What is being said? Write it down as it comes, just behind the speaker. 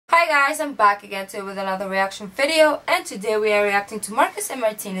Hi guys, I'm back again today with another reaction video, and today we are reacting to Marcus and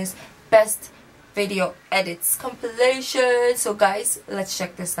Martinus best video edits compilation. So guys, let's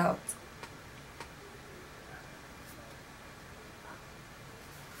check this out.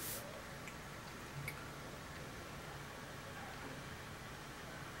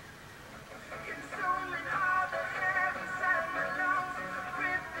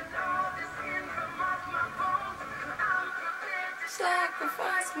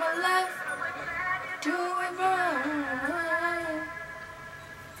 Sacrifice my life, do it right.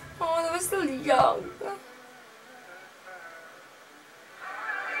 Oh, they were still young.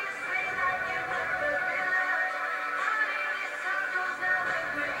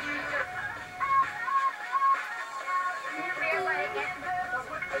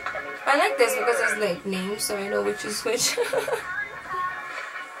 I like this because there's like names, so I know which is which.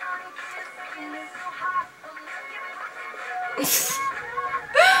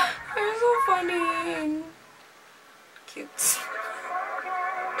 They're so funny. Cute.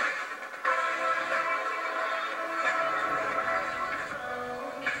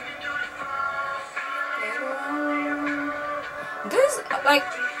 This, like,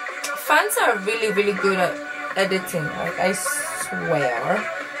 fans are really good at editing. Like, I swear.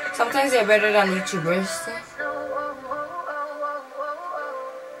 Sometimes they're better than YouTubers.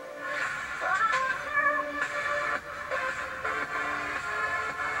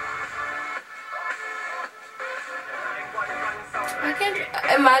 I can't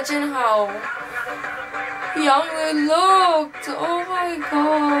imagine how young they looked. Oh my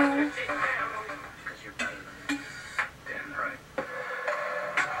god.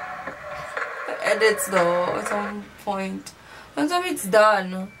 The edits though, at some point. One time it's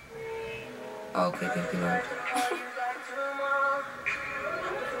done. Okay, thank you Lord.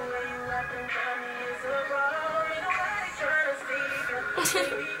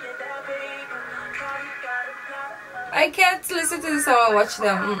 I can't listen to this song and watch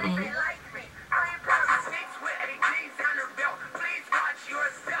them.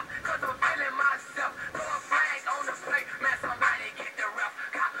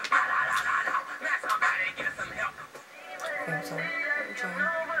 Okay, I'm sorry. I'm trying.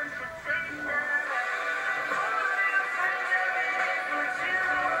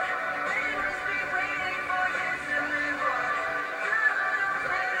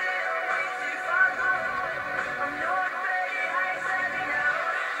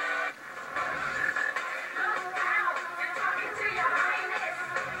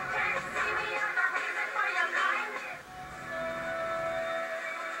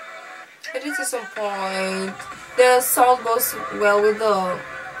 It is at some point. The song goes well with the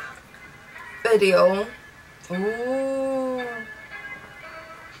video. Ooh.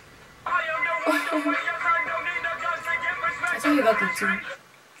 I think you got it too.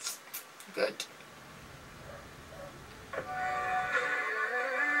 Good.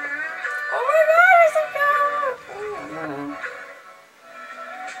 Oh my god, it's so cute!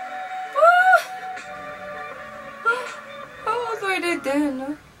 Oh, what are they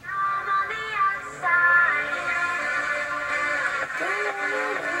doing?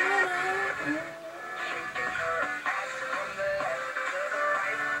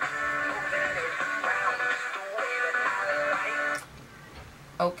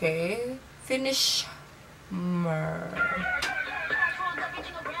 Okay, finish mer.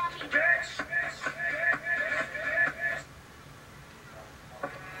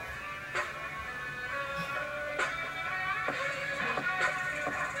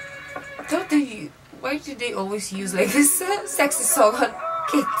 Why do they always use like this sexy song on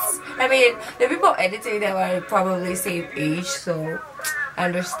kids? I mean, the people editing them are probably same age, so I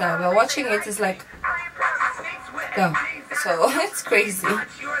understand. But watching it is like, yeah. So it's crazy. No.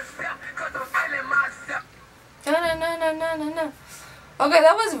 Okay,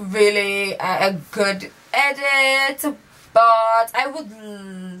 that was really a good edit, but I would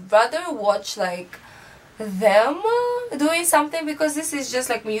rather watch like them doing something, because this is just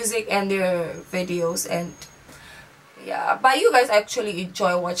like music and their videos, and yeah, but you guys actually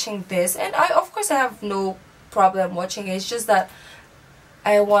enjoy watching this, and of course I have no problem watching it. It's just that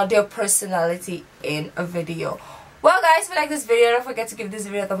I want their personality in a video. Well guys, if you like this video, don't forget to give this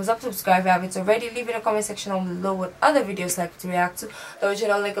video a thumbs up, subscribe if you haven't already, leave in the comment section down below what other videos like to react to. The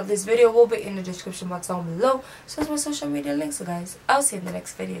original link of this video will be in the description box down below, so as my social media links. So guys, I'll see you in the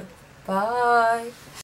next video. Bye.